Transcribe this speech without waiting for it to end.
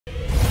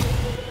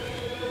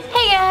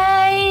Hey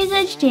guys,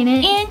 it's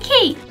Janet and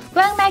Kate.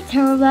 Welcome back to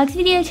our Roblox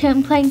video. Today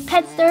I'm playing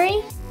Pet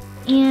Story.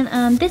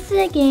 And this is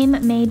a game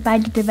made by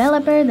the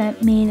developer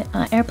that made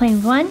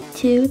Airplane 1,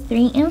 2,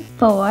 3, and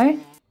 4.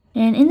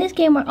 And in this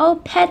game we're all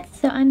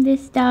pets, so I'm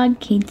this dog,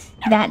 Kate's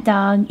that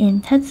dog,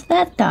 and Ted's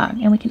that dog.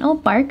 And we can all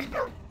bark.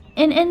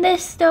 And in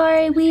this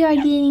story we are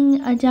getting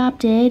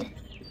adopted.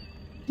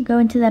 We go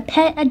into the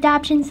pet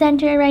adoption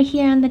center right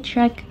here on the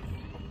truck.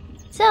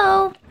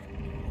 So,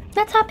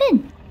 let's hop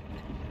in.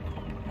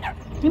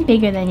 I'm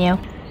bigger than you.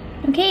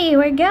 Okay,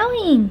 we're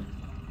going.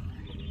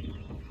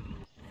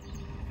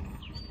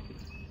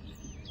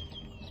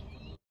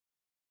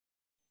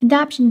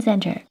 Adoption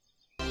center.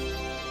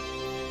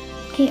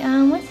 Okay,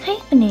 what's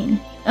happening?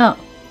 Oh.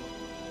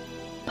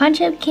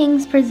 Poncho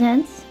Kings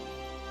presents.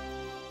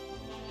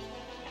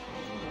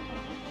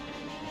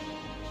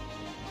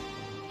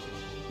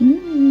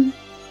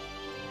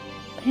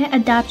 Pet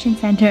adoption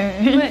center.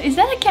 Wait, is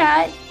that a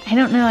cat? I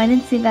don't know, I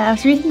didn't see that. I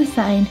was reading the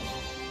sign.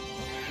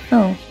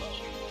 Oh.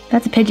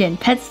 That's a pigeon.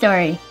 Pet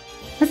Story.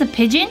 That's a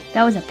pigeon?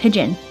 That was a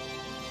pigeon.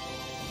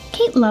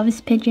 Kate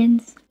loves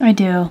pigeons. I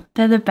do.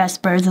 They're the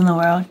best birds in the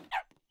world.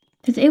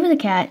 It was a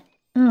cat.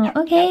 Oh,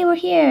 okay, we're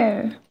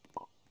here.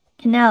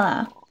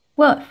 Canela.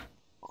 Woof.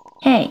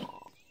 Hey,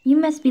 you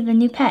must be the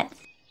new pets.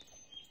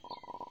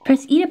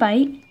 Press E to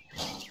bite.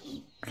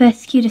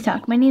 Press Q to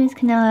talk. My name is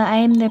Canela. I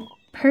am the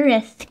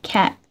purest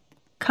cat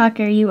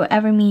cocker you will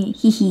ever meet.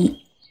 Hee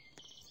hee.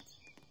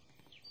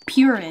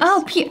 Purist.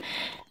 Oh,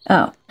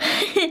 Oh.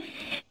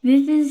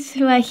 This is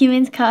what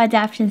humans call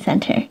adoption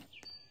center.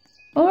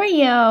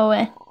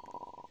 Oreo!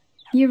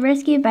 You're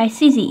rescued by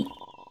Susie.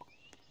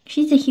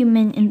 She's a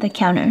human in the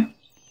counter.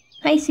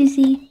 Hi,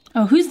 Susie.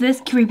 Oh, who's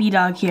this creepy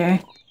dog here?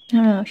 I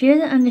don't know. She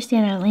doesn't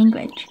understand our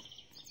language.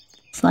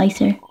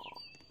 Slicer.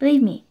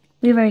 Believe me,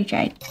 we've already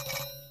tried.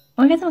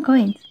 Oh, I got some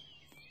coins.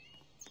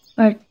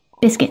 Or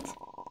biscuits.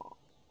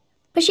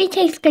 But she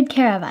takes good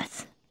care of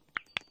us.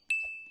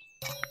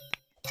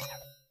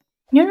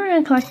 You're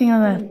not collecting all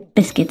the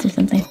biscuits or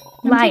something.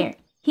 Liar.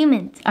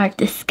 Humans are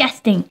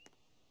disgusting.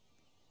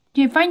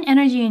 You find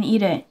energy and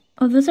eat it.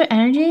 Oh, those are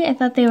energy? I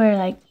thought they were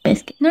like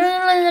biscuits. No,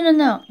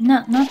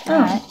 not that.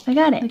 Oh, I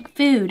got it. Like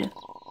food.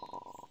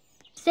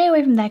 Stay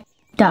away from that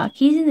dog.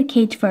 He's in the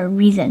cage for a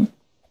reason.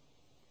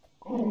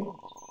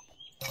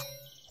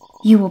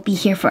 You will be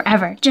here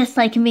forever, just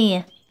like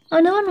me. Oh,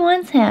 no one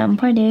wants him.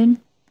 Poor dude.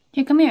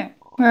 Here, come here.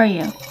 Where are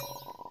you?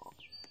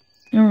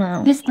 I don't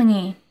know. This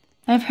thingy.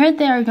 I've heard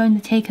they are going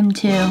to take him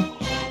to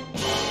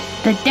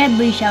the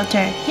deadly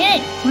shelter.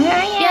 Get it! Where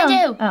are you? Yeah,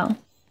 I do. Oh.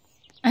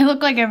 I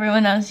look like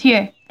everyone else.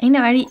 Here. I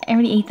know, I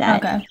already ate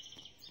that. Okay.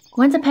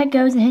 Once a pet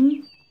goes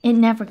in, it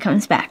never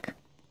comes back.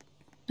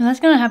 Well, that's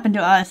gonna happen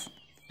to us.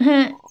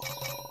 But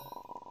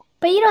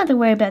you don't have to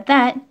worry about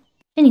that.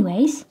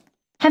 Anyways,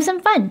 have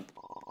some fun.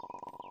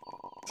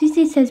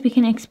 Susie says we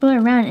can explore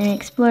around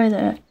and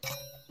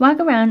walk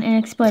around and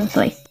explore the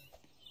place.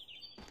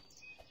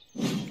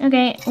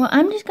 Okay, well,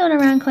 I'm just going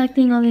around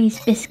collecting all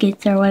these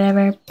biscuits or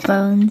whatever,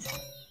 bones.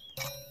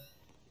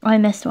 Oh, I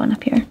missed one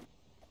up here.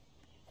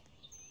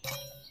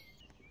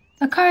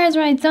 A car has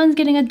right. Someone's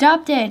getting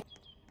adopted.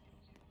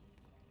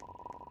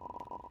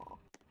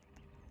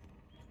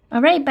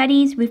 All right,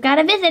 buddies, we've got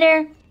a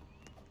visitor.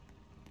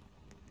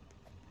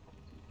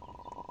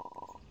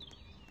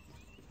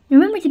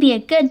 Remember to be a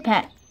good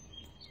pet.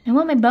 I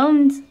want my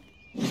bones.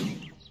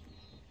 I'm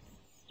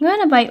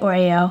gonna bite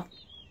Oreo.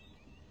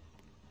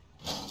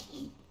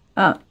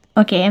 Oh,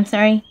 okay, I'm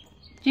sorry.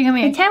 You come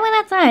here. Hey, Ted went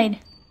outside.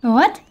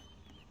 What?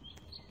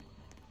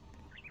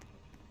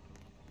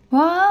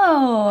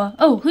 Whoa.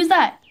 Oh, who's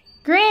that?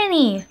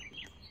 Granny.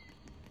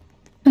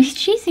 Oh,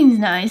 she seems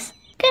nice.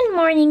 Good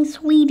morning,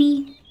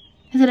 sweetie.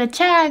 Is it a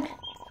tag?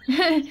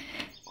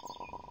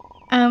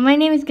 My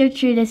name is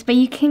Gertrudis, but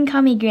you can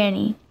call me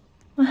Granny.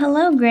 Well,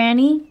 hello,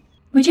 Granny.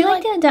 Would you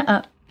like to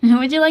adopt?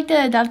 Would you like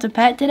to adopt a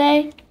pet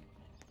today?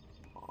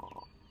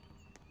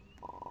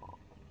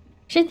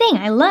 Sure thing.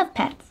 I love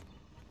pets.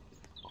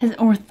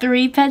 Or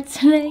 3 pets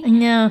today? I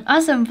know.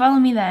 Awesome. Follow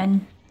me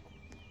then.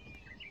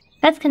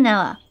 That's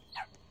Canela.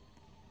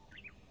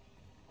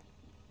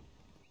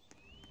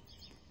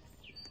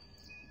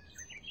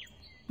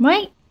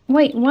 Wait,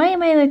 why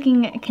am I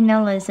looking at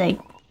Canela's like...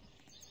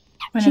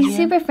 She's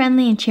super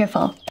friendly and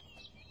cheerful.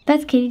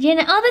 That's Katie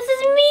Janet. Oh, this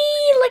is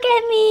me! Look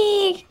at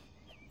me!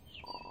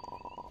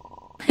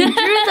 He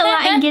drools a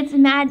lot and gets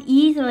mad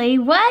easily.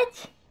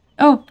 What?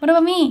 Oh, what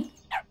about me?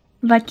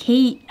 But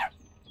Kate...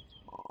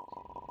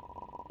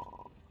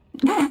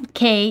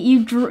 Kate,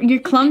 you're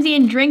clumsy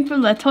and drink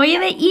from the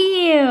toilet?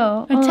 Ew!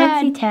 Oh, Tad.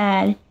 let's see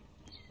Tad.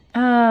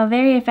 Oh,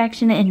 very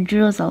affectionate and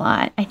drools a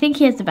lot. I think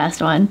he has the best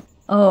one.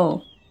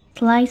 Oh.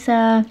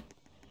 Slicer.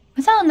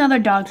 I saw another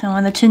dog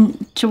somewhere, the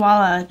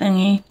Chihuahua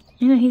thingy.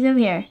 I know, he's over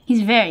here.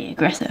 He's very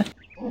aggressive.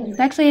 It's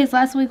actually his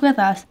last week with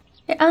us.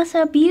 You're all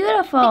so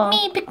beautiful.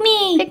 Pick me, pick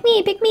me. Pick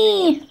me, pick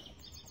me.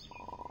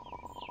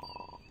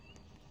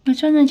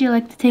 Which one would you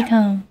like to take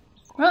home?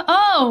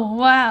 Oh,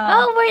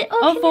 wow.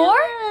 Oh,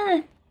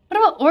 four? What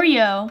about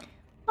Oreo?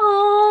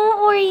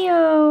 Oh,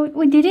 Oreo.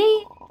 Wait, did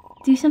he?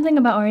 do something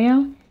about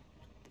Oreo?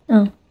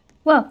 Oh.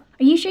 Well,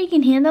 are you sure you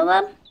can handle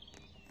them?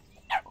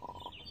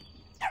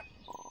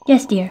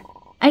 Yes, dear.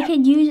 I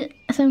could use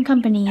some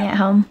company at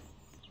home.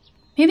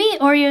 Maybe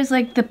Oreo's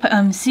like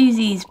the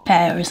Susie's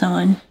pet or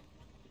someone.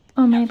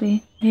 Oh,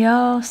 maybe. We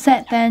all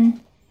set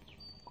then.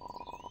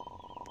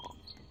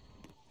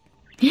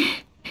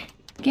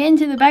 Get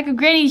into the back of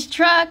Granny's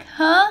truck,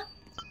 huh?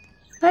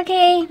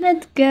 Okay,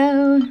 let's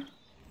go.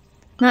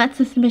 Not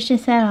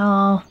suspicious at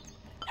all.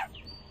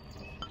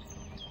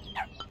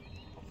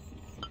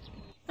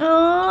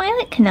 Oh, I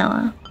like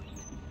Canella.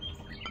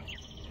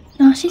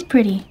 Oh, she's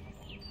pretty.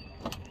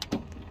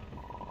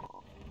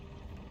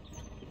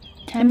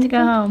 Time to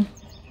go home.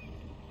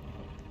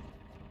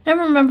 I don't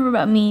remember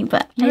about me,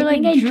 but You're I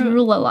think I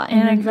drool a lot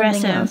and then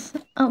aggressive.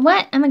 something else.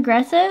 What? I'm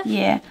aggressive?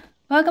 Yeah.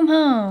 Welcome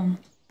home.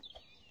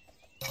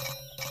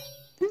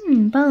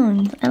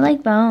 Bones. I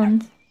like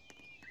bones.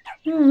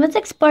 Let's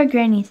explore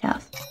Granny's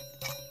house.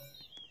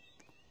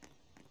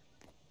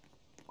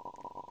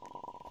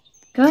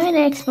 Go ahead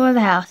and explore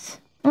the house.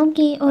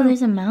 Okay. Oh,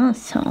 there's a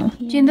mouse. Oh,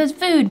 Jane, there's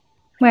food.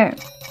 where?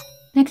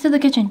 Next to the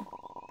kitchen.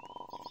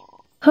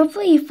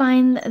 Hopefully you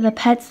find the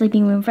pet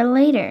sleeping room for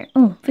later.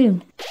 Oh,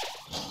 food.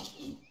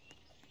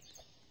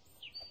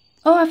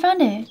 Oh, I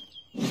found it.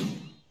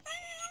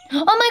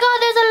 Oh my god,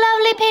 there's a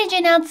lovely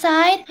pigeon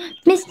outside.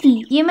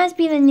 Misty, you must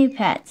be the new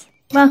pets.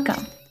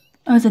 Welcome.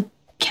 Oh, it's a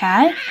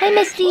cat? Hi,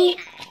 Misty.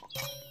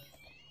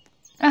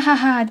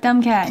 Ahaha,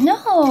 dumb cat.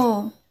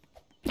 No,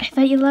 I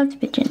thought you loved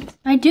pigeons.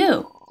 I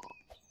do.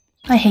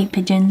 I hate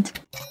pigeons.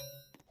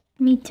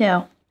 Me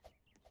too.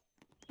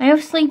 I'll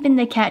sleep in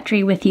the cat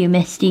tree with you,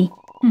 Misty.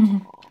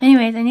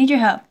 Anyways, I need your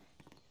help.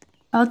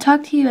 I'll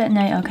talk to you at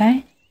night,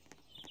 okay?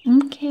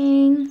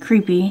 Okay.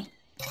 Creepy.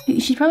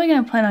 She's probably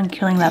gonna plan on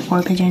killing that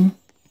poor pigeon.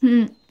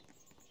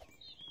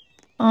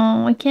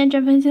 Oh, I can't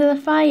jump into the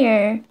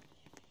fire.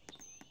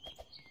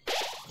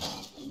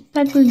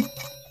 Bad food.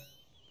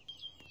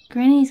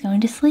 Granny's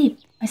going to sleep.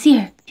 I see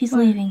her. She's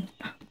leaving.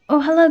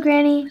 Oh, hello,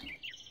 Granny.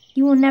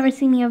 You will never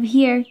see me over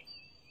here.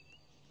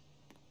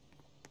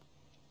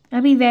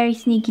 I'll be very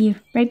sneaky,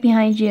 right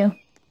behind you.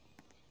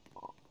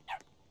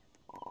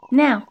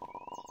 Now,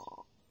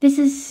 this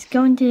is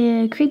going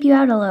to creep you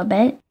out a little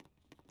bit.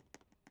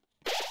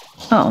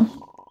 Oh.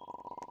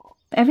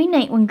 Every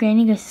night when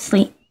Granny goes to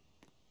sleep.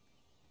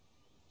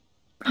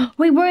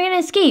 Wait, we're gonna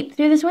escape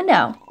through this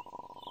window.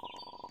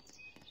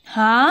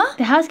 Huh?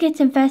 The house gets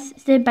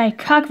infested by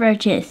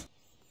cockroaches.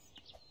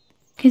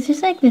 Cause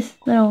there's like this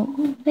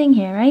little thing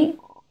here, right?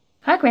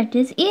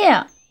 Cockroaches,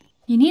 yeah.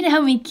 You need to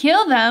help me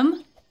kill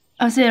them.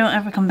 Oh, so they don't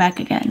ever come back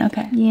again.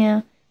 Okay.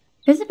 Yeah.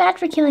 This is bad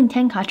for killing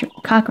 10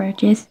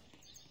 cockroaches.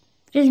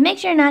 Just make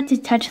sure not to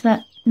touch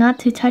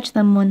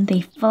them when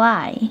they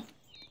fly.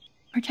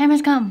 Our time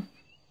has come.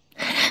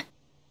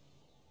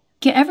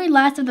 Get every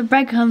last of the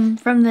breadcrumb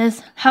from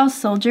this house,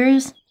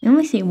 soldiers. I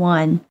only see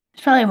one.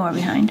 There's probably more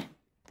behind.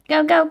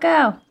 Go, go,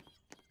 go.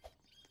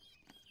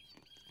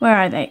 Where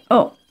are they?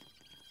 Oh.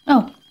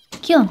 Oh,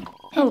 kill him.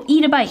 Oh,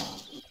 eat a bite.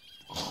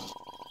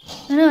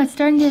 I know, it's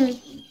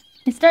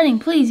starting.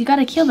 Please, you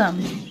gotta kill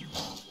them.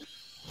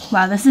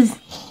 Wow, this is...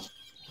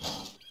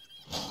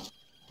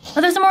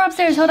 Oh, there's some more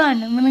upstairs. Hold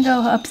on. I'm gonna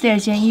go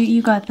upstairs, Jen.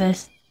 You got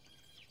this.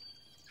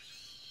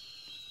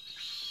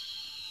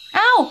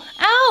 Ow!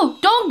 Ow!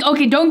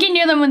 Don't get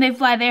near them when they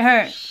fly. They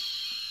hurt.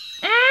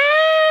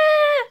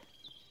 Ah!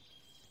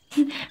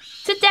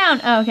 Sit down.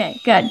 Oh, okay,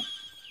 good.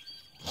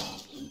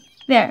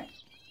 There.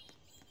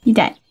 You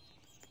died.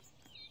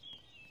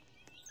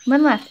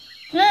 One left.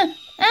 Ow!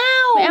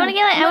 Wait, I wanna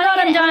get it. Oh my God,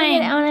 I'm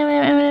dying. I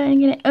wanna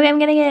get it. Okay, I'm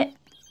gonna get it.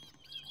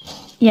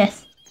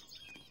 Yes.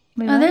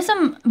 Wait, Oh, what? there's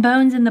some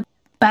bones in the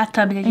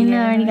bathtub. Did you I know, get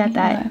I already it? got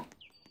that.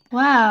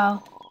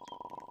 Wow.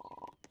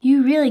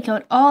 You really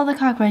killed all the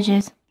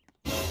cockroaches.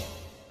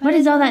 What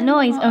is all that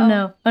noise? Oh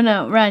no. Oh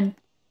no, run.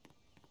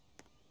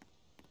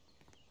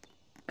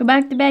 Go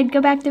back to bed. Go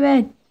back to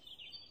bed.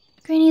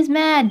 Granny's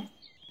mad.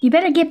 You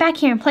better get back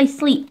here and play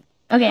sleep.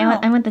 Okay,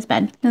 I want this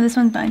bed. No, this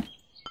one's fine.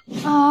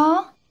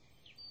 Aw.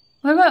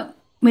 What about...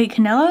 Wait,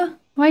 Canella?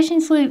 Why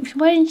isn't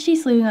she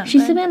sleeping on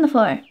She's bed? sleeping on the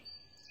floor.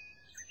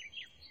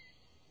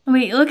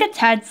 Wait, look at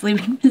Tad's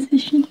sleeping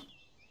position.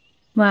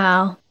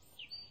 Wow.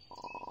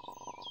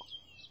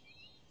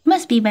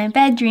 Must be my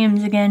bad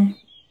dreams again.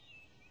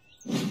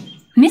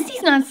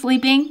 Misty's not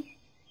sleeping.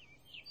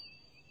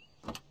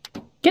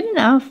 Good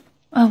enough.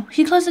 Oh,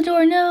 she closed the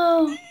door.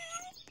 No.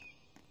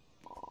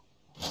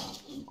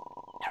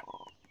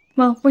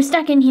 Well, we're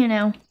stuck in here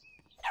now.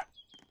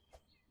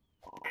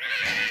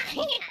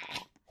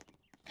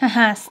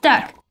 Haha,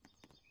 stuck.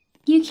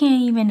 You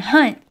can't even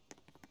hunt.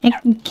 I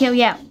can kill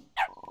you.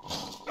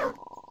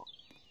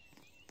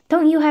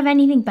 Don't you have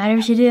anything better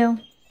to do?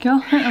 Go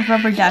hunt a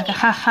rubber duck.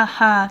 Ha ha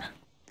ha.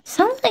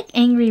 Sounds like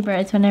Angry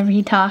Birds whenever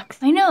he talks.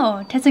 I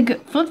know. That's a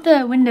good... Flip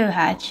the window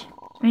hatch.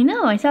 I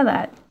know, I saw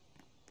that.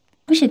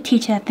 We should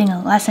teach that thing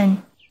a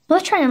lesson.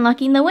 Let's try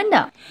unlocking the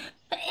window.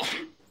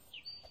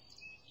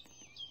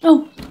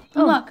 Oh,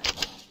 unlock.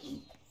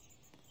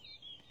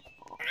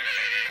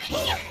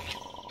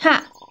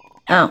 Ha!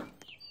 Oh.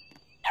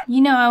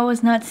 You know I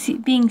was not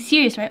being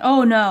serious, right?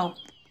 Oh no.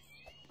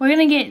 We're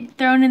gonna get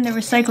thrown in the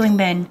recycling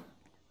bin.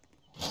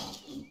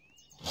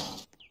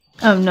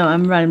 Oh no,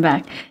 I'm running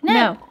back.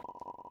 No.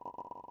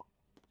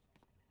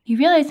 You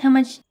realize how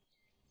much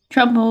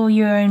trouble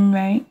you're in,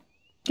 right?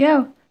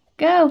 Go.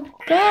 Go.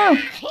 Go.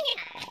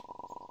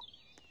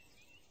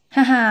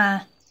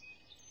 Haha.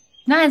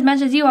 Not as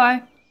much as you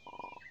are.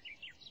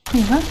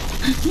 Wait, what?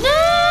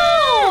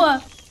 No!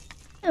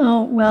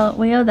 Oh, well,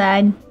 we all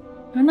died.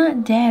 We're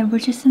not dead. We're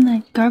just in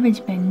the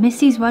garbage bin.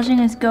 Misty's watching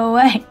us go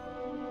away.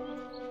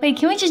 Wait,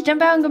 can we just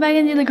jump out and go back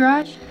into the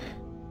garage?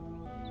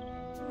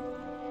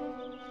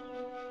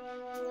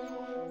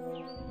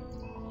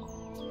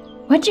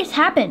 What just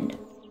happened?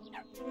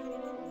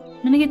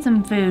 I'm gonna get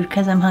some food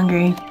because I'm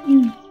hungry.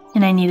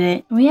 And I need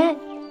it. Are we at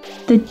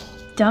the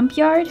dump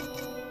yard?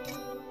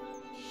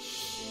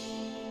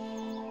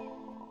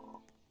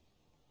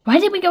 Why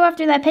did we go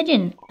after that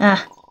pigeon?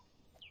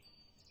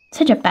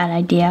 Such a bad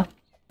idea.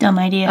 Dumb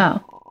idea.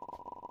 Oh.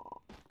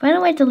 Why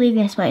don't we have to leave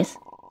this place?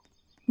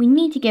 We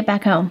need to get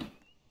back home.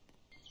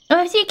 Oh,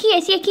 I see a key. I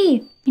see a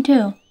key. Me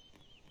too.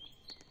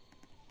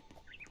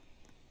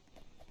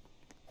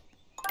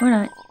 Or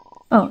not.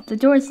 Oh, the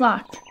door is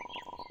locked.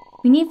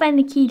 We need to find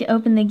the key to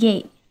open the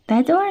gate.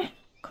 That door?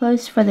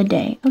 Closed for the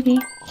day. Okay.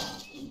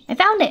 I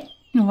found it.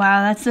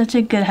 Wow, that's such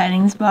a good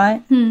hiding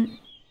spot.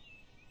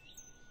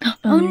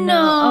 Oh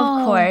no.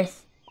 Of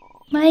course.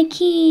 My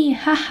key.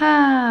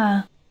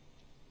 Haha.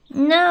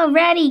 No,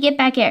 Ratty, get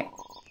back here.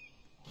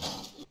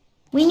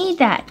 We need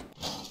that.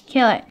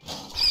 Kill it.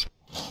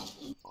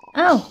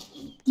 Oh,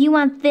 you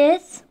want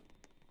this?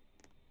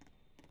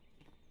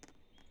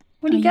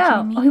 Where'd he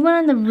go? Oh, he went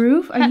on the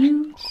roof? Are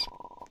you...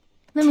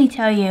 Let me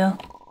tell you.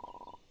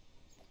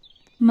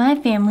 My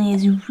family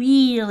is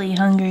really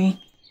hungry.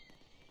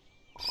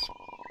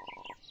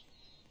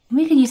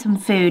 We could use some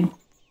food.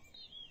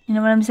 You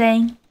know what I'm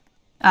saying?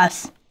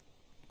 Us.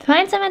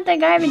 Find some at the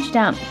garbage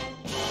dump.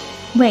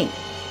 Wait.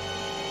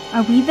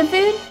 Are we the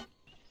food?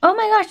 Oh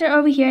my gosh, they're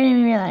over here. I didn't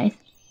even realize.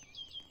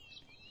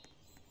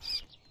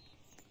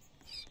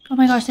 Oh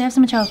my gosh, they have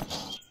so much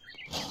health.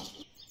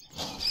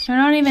 They're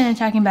not even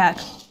attacking back.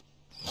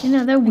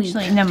 No, they're weak.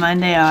 Actually, never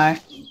mind, they are.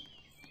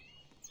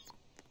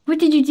 What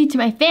did you do to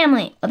my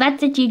family? Well,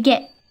 that's what you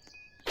get.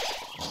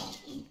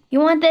 You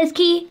want this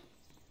key?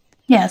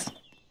 Yes.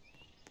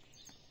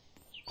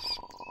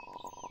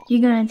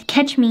 You're gonna have to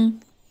catch me.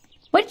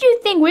 What did you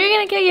think? We were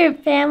gonna kill your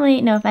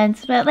family? No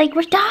offense, but like,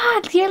 we're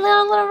dogs. You're a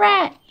little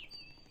rat.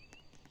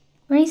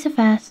 Why are you so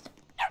fast?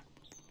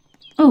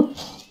 Oh,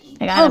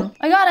 I got him.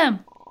 I got him.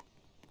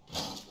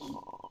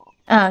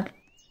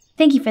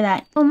 Thank you for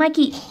that. Oh, my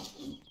key.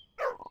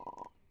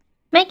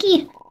 My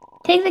key.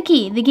 Take the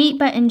key. The gate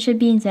button should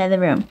be inside the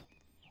room.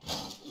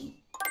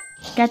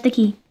 Got the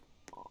key.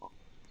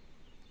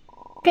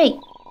 Great.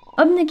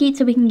 Open the gate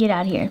so we can get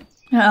out of here.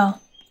 Uh-oh.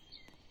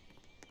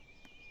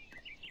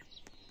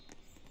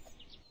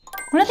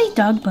 What are these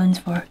dog bones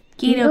for?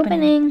 Gate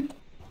opening.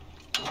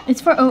 It's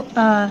for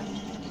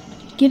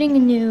getting a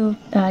new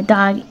dog.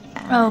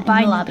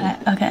 Buy new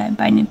pet. Okay,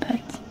 buy new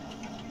pets.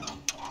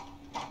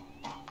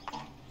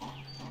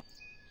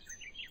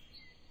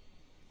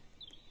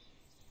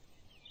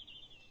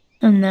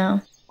 Oh no.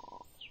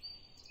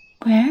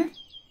 Where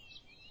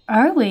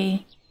are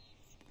we?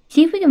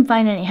 See if we can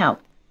find any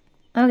help.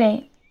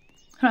 Okay.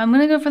 I'm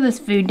gonna go for this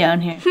food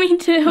down here. Me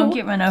too. Don't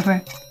get run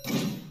over.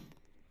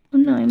 Oh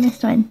no, I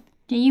missed one.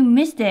 Yeah, you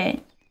missed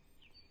it.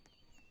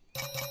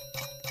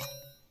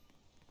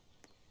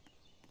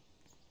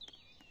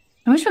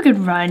 I wish we could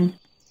run.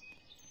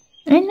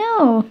 I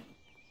know.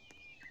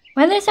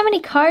 Why are there so many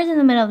cars in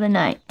the middle of the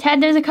night?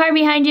 Ted, there's a car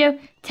behind you.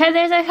 Ted,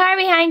 there's a car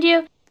behind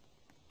you.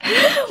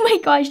 Oh my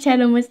gosh,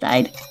 Ted almost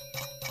died.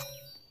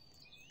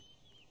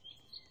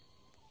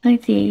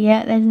 Let's see.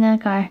 Yeah, there's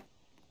another car.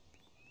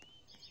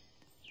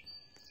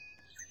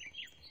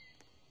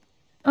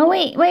 Oh,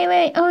 wait.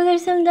 Oh,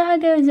 there's some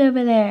doggos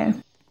over there.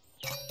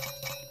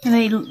 Are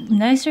they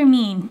nice or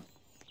mean?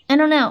 I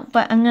don't know,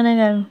 but I'm gonna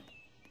go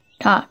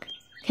talk.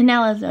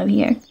 Canella's over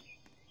here.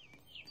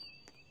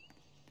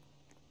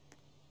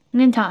 I'm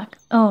gonna talk.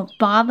 Oh,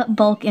 Bob,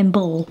 Bulk, and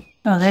Bull.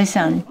 Oh, they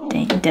sound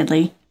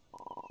deadly.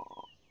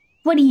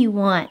 What do you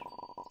want?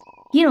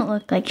 You don't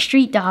look like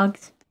street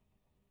dogs.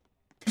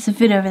 There's some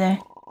food over there.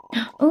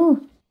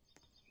 Oh.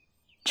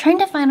 Trying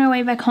to find our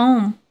way back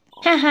home.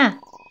 Haha.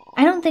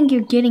 I don't think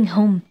you're getting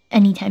home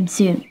anytime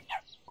soon.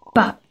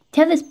 Bob,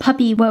 tell this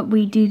puppy what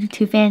we do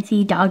to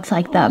fancy dogs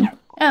like them.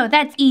 Oh,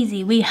 that's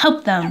easy. We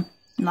help them.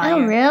 Liar.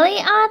 Oh, really?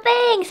 Aw,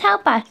 thanks.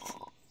 Help us.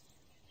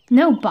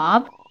 No,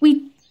 Bob.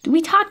 We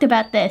talked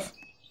about this.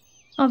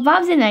 Oh,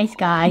 Bob's a nice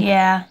guy.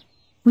 Yeah.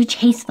 We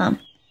chase them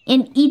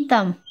and eat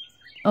them.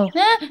 Oh,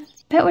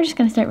 bet we're just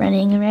gonna start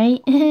running,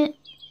 right?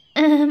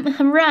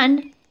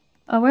 Run.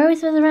 Oh, where are we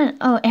supposed to run?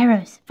 Oh,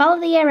 arrows.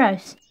 Follow the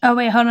arrows. Oh,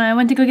 wait, hold on. I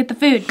went to go get the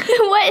food.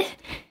 What?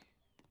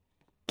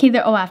 Okay,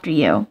 they're all after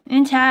you.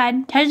 And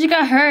Tad. Tad just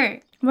got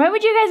hurt. Why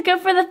would you guys go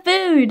for the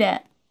food?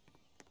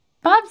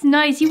 Bob's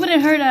nice. He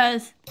wouldn't hurt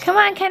us. Come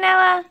on,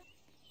 Canella.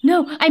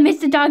 No, I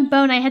missed the dog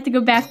bone. I had to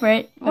go back for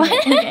it. What?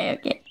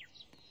 Okay.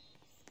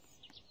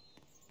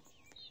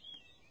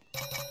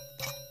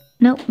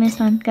 Nope, missed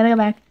one. Gotta go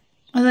back.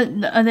 Oh,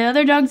 the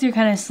other dogs are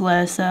kind of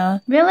slow, so...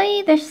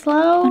 Really? They're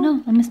slow? Oh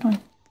no, I missed one.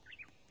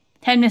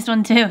 Ted missed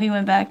one too. He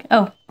went back.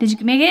 Oh, did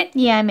you make it?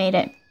 Yeah, I made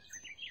it.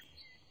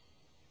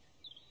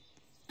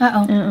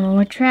 Uh-oh. Uh-oh,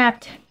 we're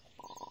trapped.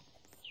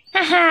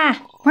 Haha!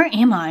 Where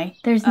am I?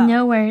 There's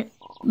nowhere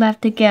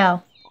left to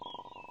go.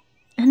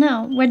 I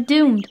know, we're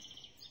doomed.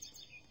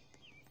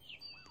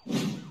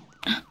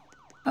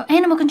 Oh,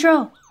 animal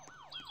control.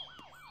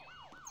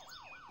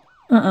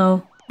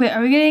 Uh-oh. Wait,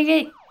 are we gonna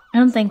get... I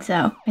don't think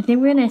so. I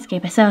think we're gonna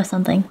escape. I saw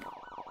something.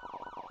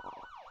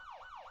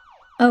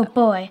 Oh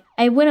boy,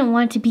 I wouldn't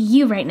want to be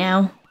you right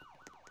now.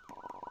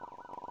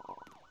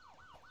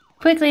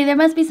 Quickly, there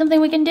must be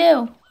something we can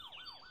do.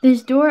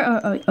 This door,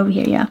 over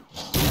here, yeah.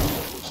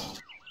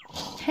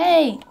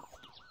 Hey!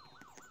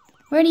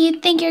 Where do you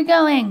think you're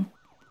going?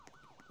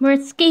 We're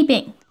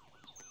escaping.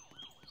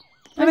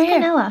 Over Where's here.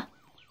 Canella?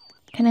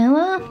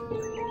 Canella?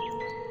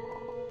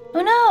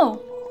 Oh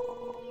no!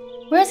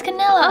 Where's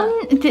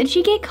Canella? Did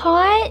she get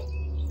caught?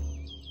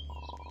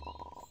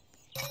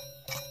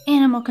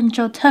 Animal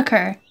control took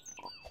her.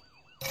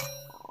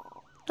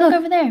 Look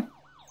over there.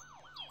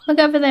 Look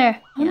over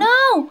there. Oh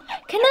no!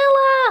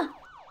 Canella!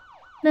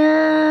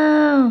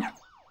 No.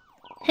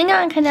 Hang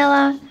on,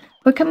 Canella.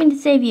 We're coming to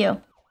save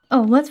you.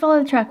 Oh, let's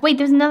follow the truck. Wait,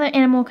 there's another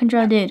animal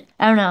control dude.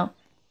 I don't know.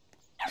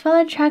 Let's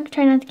follow the truck.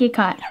 Try not to get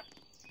caught.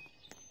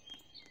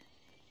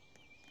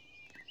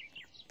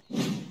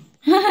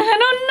 I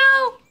don't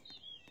know.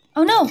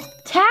 Oh no!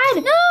 Tad!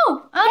 No!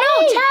 Oh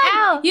no, Hey, Ted!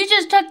 ow. You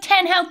just took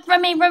 10 health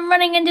from me from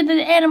running into the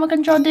animal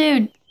control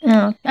dude.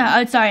 Oh.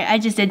 Oh, sorry, I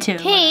just did too.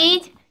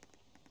 Kate!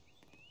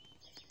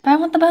 But I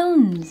want the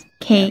bones.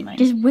 Kate, Never mind.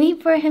 just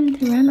wait for him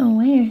to run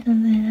away or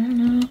something. I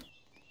don't know.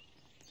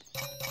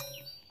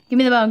 Give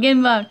me the bone. Give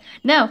me the bone.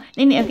 No.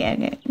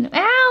 Okay. No.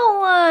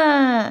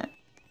 Ow!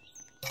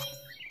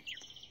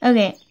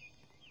 Okay.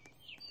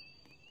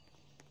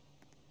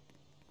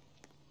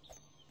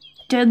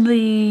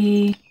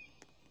 Deadly...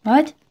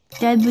 What?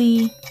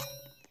 Deadly...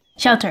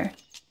 Shelter.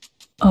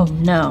 Oh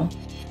no.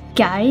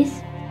 Guys?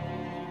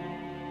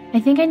 I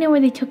think I know where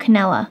they took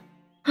Canella.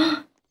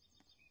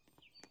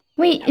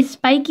 Wait, is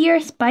Spiky or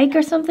Spike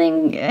or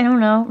something? I don't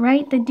know,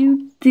 right? The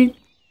dude, the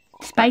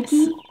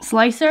Spiky?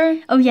 Slicer?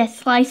 Oh yes,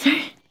 Slicer.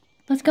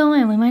 Let's go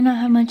in. We might not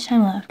have much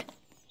time left.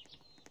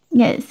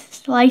 Yes,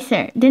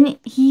 Slicer. Didn't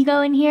he go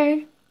in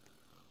here?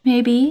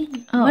 Maybe.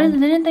 Oh.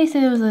 Didn't they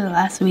say it was the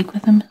last week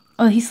with him?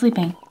 Oh, he's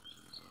sleeping.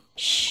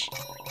 Shh.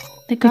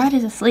 The guard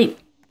is asleep.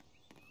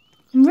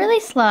 I'm really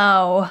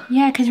slow.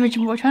 Yeah, because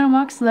we're trying to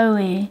walk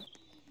slowly.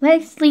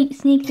 Let's sneak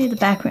through the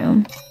back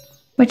room.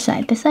 Which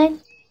side? This side?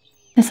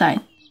 This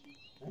side.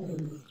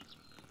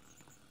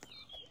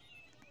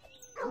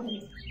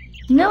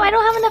 No, I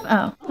don't have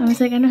enough. Oh, I was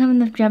like, I don't have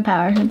enough jump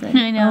power or something.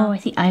 I know. Oh, I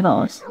see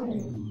eyeballs.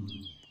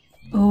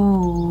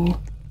 Oh.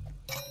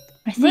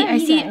 Where are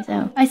you guys?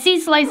 Oh. I see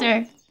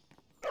Slicer.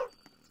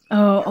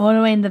 Oh, all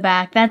the way in the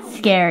back. That's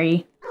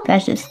scary.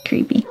 That's just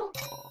creepy.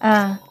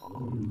 I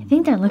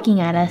think they're looking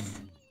at us.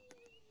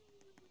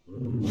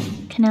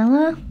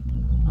 Canella?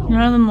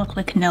 None of them look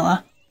like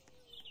Canella.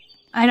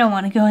 I don't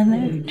want to go in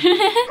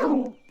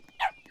there.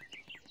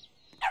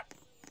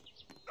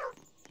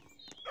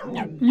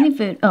 I need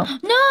food. Oh.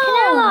 No!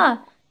 Canella!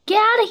 Get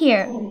out of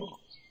here!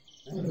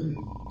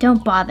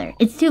 Don't bother.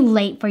 It's too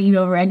late for you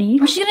already.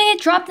 Was she gonna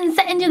get dropped and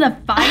set into the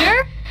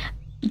fire?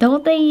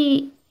 Don't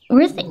they...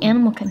 Where's the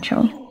animal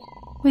control?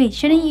 Wait,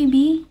 shouldn't you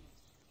be?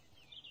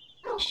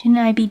 Shouldn't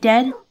I be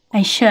dead?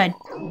 I should.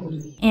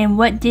 And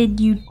what did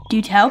you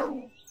do to help?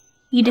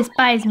 You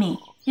despise me,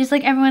 just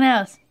like everyone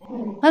else.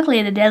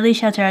 Luckily, the Deadly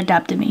Shelter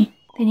adopted me.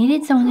 They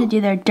needed someone to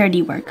do their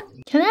dirty work.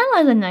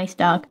 Canella's a nice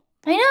dog.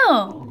 I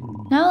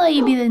know! Now I'll let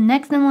you be the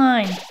next in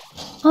line.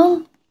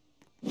 Oh.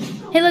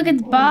 Hey, look,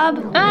 it's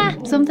Bob. Ah,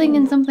 something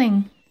and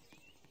something.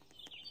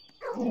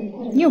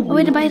 You're Oh,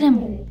 way to bite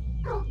him.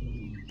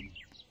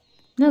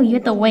 No, you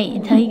have to wait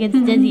until he gets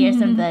dizzy or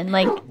something,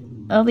 like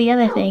all the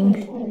other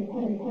things.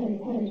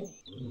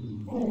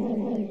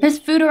 There's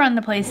food around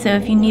the place, so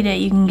if you need it,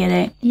 you can get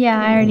it.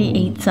 Yeah, I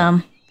already ate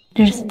some.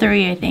 There's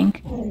 3, I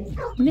think.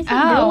 What is he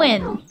Ow.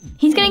 doing?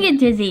 He's gonna get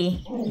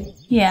dizzy.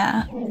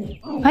 Yeah.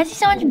 Why is he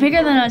so much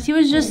bigger than us? He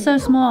was just so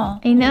small.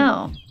 I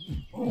know.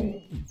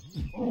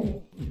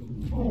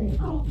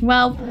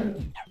 Well,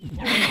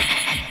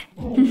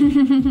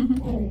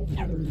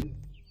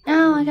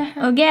 Oh, I got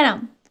her. oh, get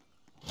him.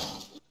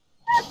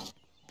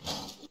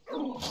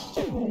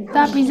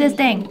 Stop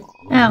resisting.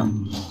 Oh.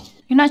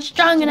 You're not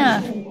strong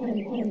enough.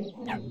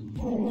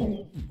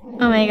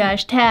 Oh my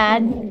gosh,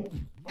 Tad.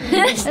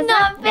 That's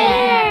not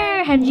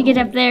fair. How did you get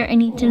up there? I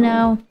need to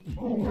know.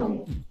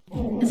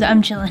 So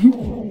I'm chilling.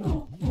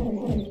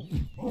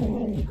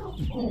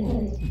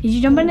 Did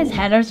you jump on his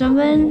head or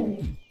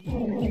something?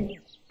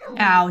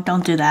 Ow,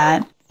 don't do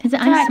that. Because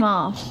I'm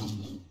small.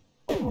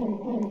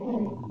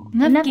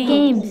 Enough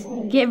games.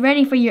 Get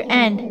ready for your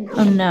end.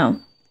 Oh no.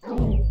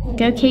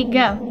 Go, Kate,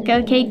 go.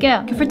 Go, Kate,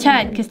 go. Good for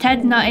Ted, because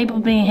Ted's not able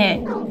to be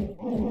hit.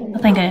 Oh,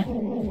 thank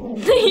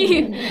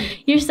goodness.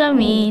 You're so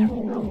mean.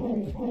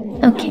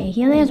 Okay,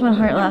 he only has 1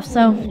 heart left,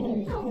 so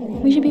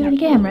we should be able to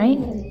get him, right?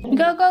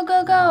 Go, go,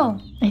 go, go.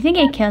 I think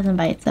it kills him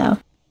by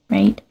itself,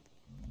 right?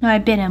 No, I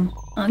bit him.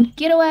 Oh,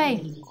 get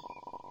away.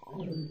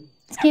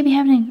 This can't be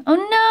happening. Oh,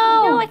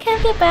 no. No, I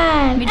can't get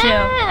back. Me too.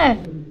 Ah!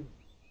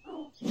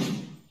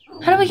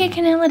 How do we get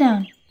Canella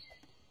down?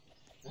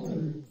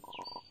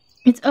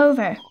 It's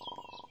over.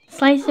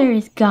 Slicer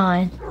is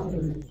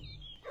gone.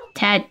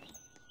 Ted,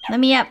 let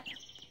me up.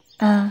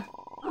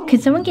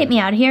 Could someone get me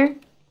out of here?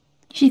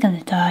 She's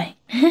gonna die.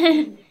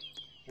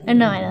 Oh,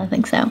 no, I don't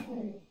think so.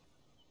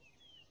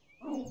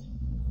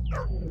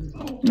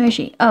 Where is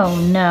she? Oh,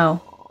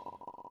 no.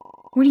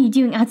 What are you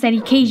doing outside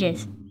your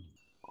cages?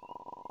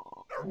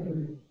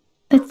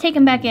 Let's take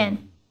him back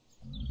in.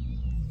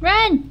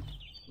 Run!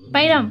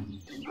 Bite him.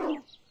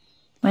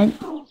 What?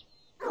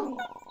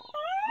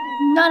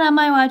 Not on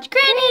my watch.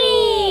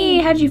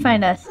 Granny! How'd you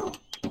find us?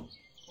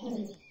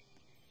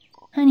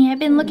 Honey, I've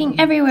been looking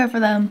everywhere for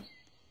them.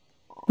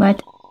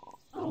 What?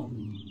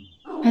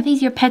 Are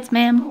these your pets,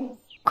 ma'am?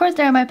 Of course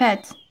they're my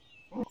pets.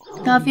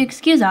 Now, if you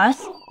excuse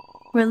us,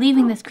 we're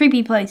leaving this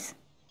creepy place.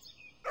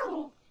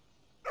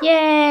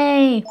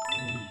 Yay!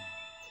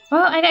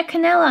 Oh, I got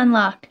Canella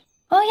unlocked.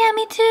 Oh, yeah,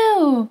 me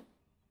too.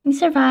 We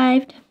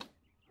survived.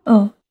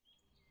 Oh.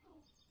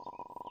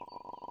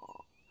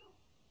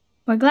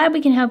 We're glad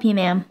we can help you,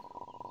 ma'am.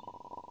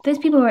 Those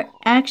people were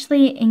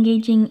actually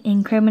engaging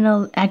in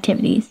criminal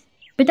activities.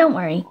 But don't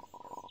worry.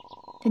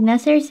 The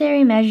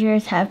necessary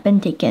measures have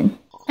been taken.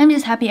 I'm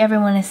just happy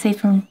everyone is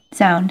safe and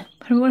sound.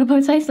 But what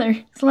about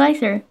Slicer?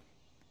 I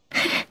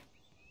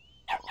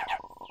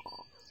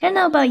don't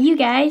know about you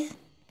guys,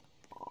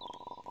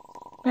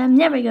 but I'm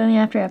never going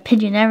after a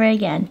pigeon ever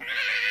again.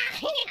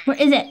 Where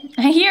is it?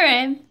 I hear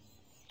him.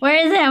 Where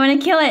is it? I want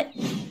to kill it.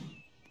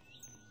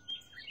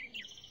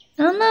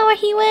 I don't know where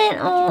he went.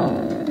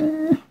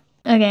 Oh.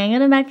 Okay, I'm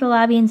gonna back to the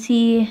lobby and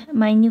see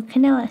my new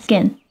Canella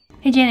skin.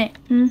 Hey, Janet.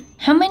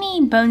 How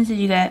many bones did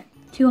you get?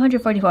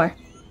 244.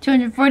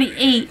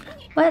 248.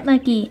 What,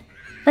 Lucky?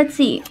 Let's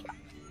see.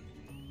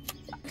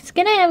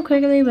 Skin I have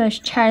quickly was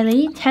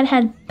Charlie. Ted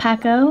had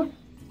Paco.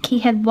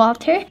 Kate had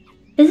Walter.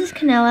 This is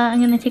Canella.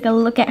 I'm gonna take a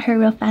look at her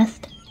real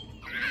fast.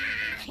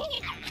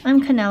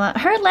 I'm Canella.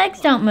 Her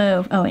legs don't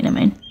move. Oh, wait, never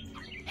mind.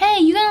 Hey,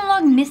 you can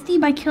unlock Misty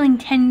by killing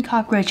 10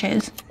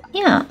 cockroaches.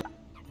 Yeah.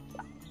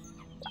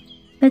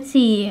 Let's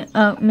see.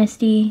 Oh,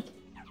 Misty.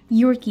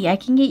 Yorkie. I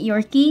can get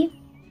Yorkie,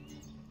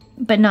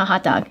 but not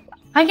hot dog.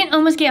 I can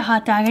almost get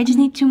hot dog. I just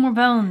need 2 more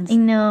bones. I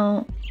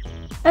know.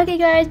 Okay,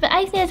 guys, but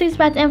I think that's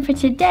about to end for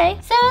today.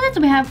 So that's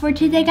what we have for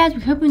today, guys.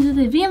 We hope you enjoyed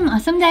the video. Have an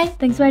awesome day.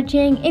 Thanks for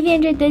watching. If you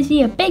enjoyed this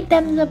video, big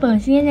thumbs up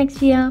and see you next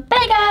video.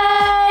 Bye,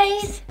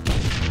 guys!